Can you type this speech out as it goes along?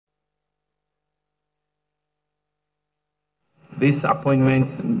This appointment,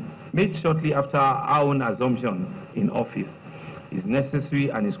 made shortly after our own assumption in office, is necessary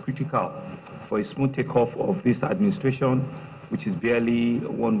and is critical for a smooth takeoff of this administration, which is barely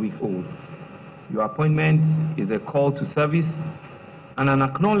 1 week old. Your appointment is a call to service and an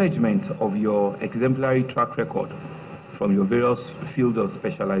acknowledgement of your exemplary track record from your various fields of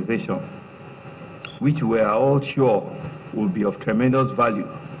specialization, which we are all sure will be of tremendous value,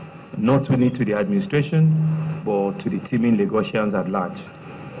 not only to the administration, but to the teeming Lagosians at large.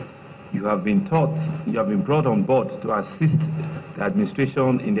 You have been brought on board to assist the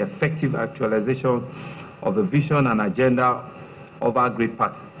administration in the effective actualization of the vision and agenda of our great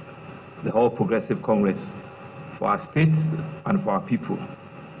party, the All Progressive Congress, for our states and for our people.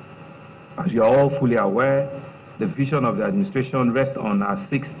 As you are all fully aware, the vision of the administration rests on our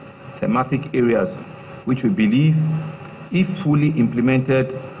 6 thematic areas, which we believe, if fully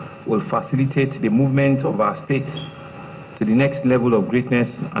implemented, will facilitate the movement of our states to the next level of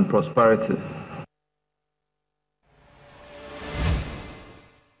greatness and prosperity.